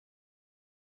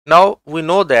Now we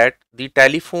know that the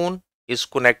telephone is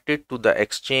connected to the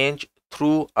exchange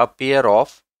through a pair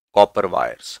of copper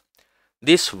wires.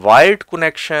 This wired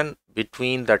connection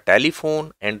between the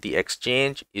telephone and the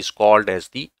exchange is called as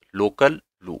the local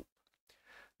loop.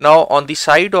 Now on the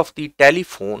side of the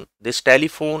telephone, this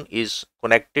telephone is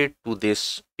connected to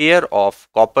this pair of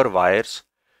copper wires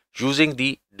using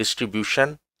the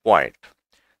distribution point.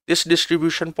 This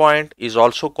distribution point is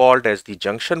also called as the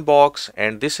junction box,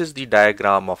 and this is the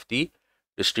diagram of the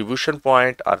distribution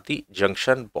point or the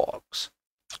junction box.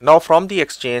 Now from the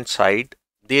exchange side,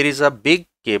 there is a big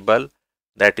cable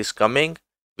that is coming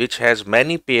which has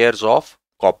many pairs of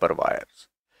copper wires,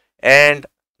 and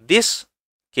this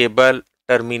cable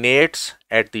terminates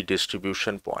at the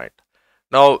distribution point.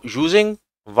 Now using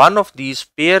one of these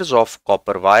pairs of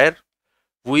copper wire,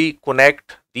 we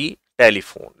connect the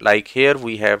telephone. Like here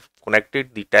we have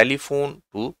connected the telephone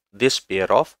to this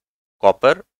pair of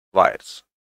copper wires.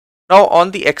 Now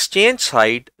on the exchange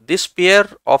side, this pair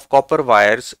of copper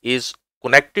wires is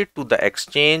connected to the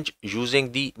exchange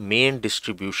using the main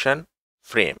distribution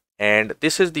frame, and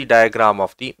this is the diagram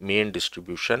of the main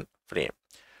distribution frame.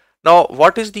 Now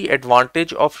what is the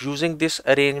advantage of using this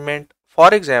arrangement?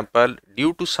 For example,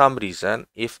 due to some reason,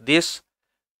 if this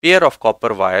pair of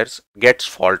copper wires gets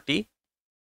faulty,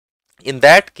 in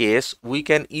that case we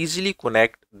can easily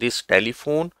connect this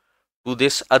telephone to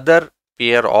this other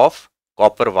pair of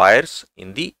copper wires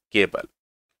in the cable.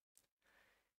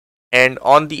 And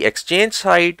on the exchange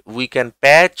side, we can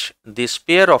patch this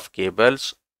pair of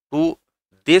cables to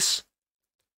this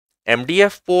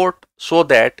MDF port so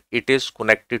that it is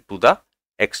connected to the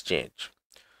exchange.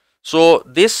 So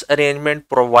this arrangement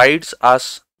provides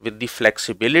us with the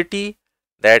flexibility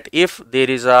that if there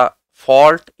is a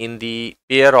fault in the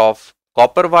pair of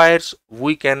copper wires,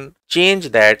 we can change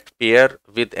that pair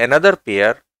with another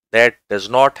pair that does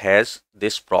not has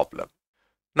this problem.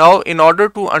 Now in order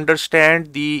to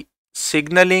understand the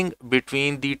signaling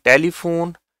between the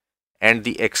telephone and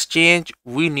the exchange,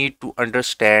 we need to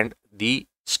understand the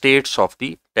states of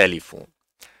the telephone.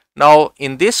 Now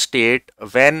in this state,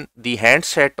 when the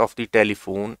handset of the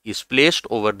telephone is placed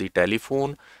over the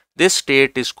telephone, this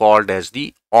state is called as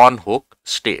the on hook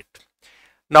state.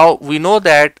 Now we know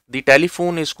that the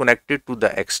telephone is connected to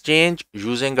the exchange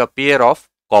using a pair of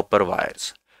copper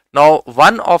wires. Now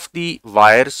one of the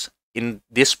wires in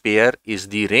this pair is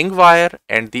the ring wire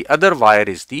and the other wire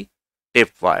is the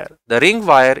tip wire. The ring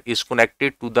wire is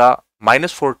connected to the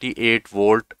 -48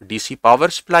 volt DC power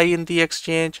supply in the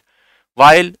exchange,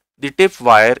 while the tip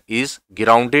wire is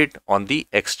grounded on the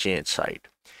exchange side.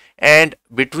 And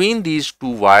between these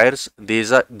two wires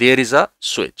there is a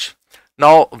switch.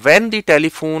 Now when the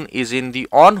telephone is in the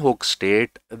on hook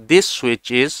state, this switch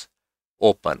is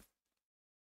open.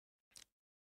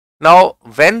 Now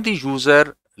when the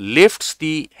user lifts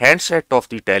the handset of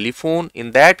the telephone,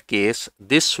 in that case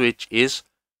this switch is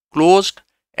closed,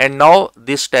 and now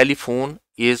this telephone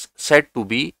is said to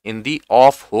be in the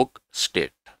off hook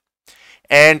state,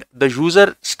 and the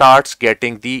user starts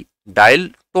getting the dial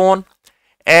tone,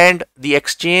 and the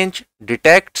exchange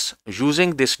detects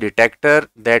using this detector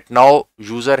that now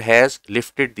user has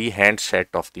lifted the handset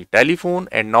of the telephone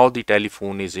and now the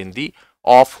telephone is in the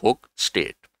off hook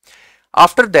state.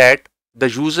 After that, the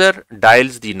user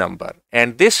dials the number,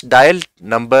 and this dial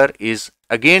number is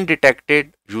again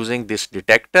detected using this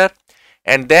detector,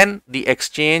 and then the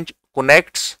exchange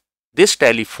connects this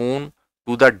telephone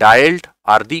to the dialed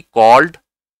or the called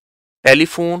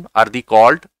telephone or the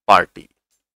called party.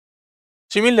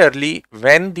 Similarly,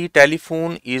 when the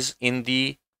telephone is in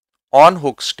the on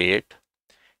hook state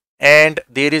and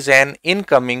there is an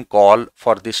incoming call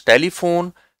for this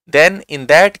telephone, then in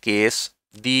that case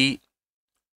the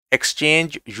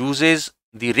exchange uses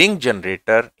the ring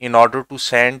generator in order to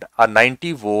send a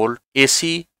 90 volt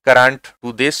AC current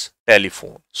to this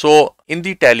telephone. So in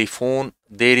the telephone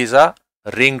there is a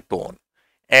ringtone,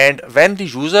 and when the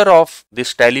user of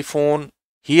this telephone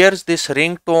hears this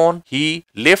ringtone, he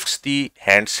lifts the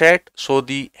handset, so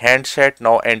the handset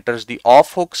now enters the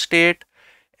off hook state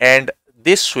and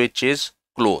this switch is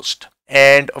closed.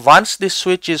 And once this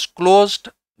switch is closed,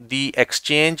 the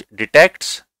exchange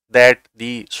detects that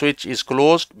the switch is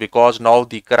closed because now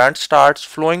the current starts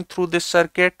flowing through this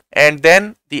circuit, and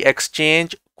then the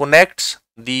exchange connects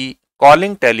the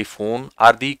calling telephone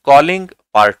or the calling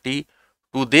party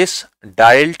to this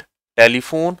dialed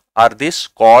telephone or this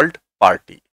called party.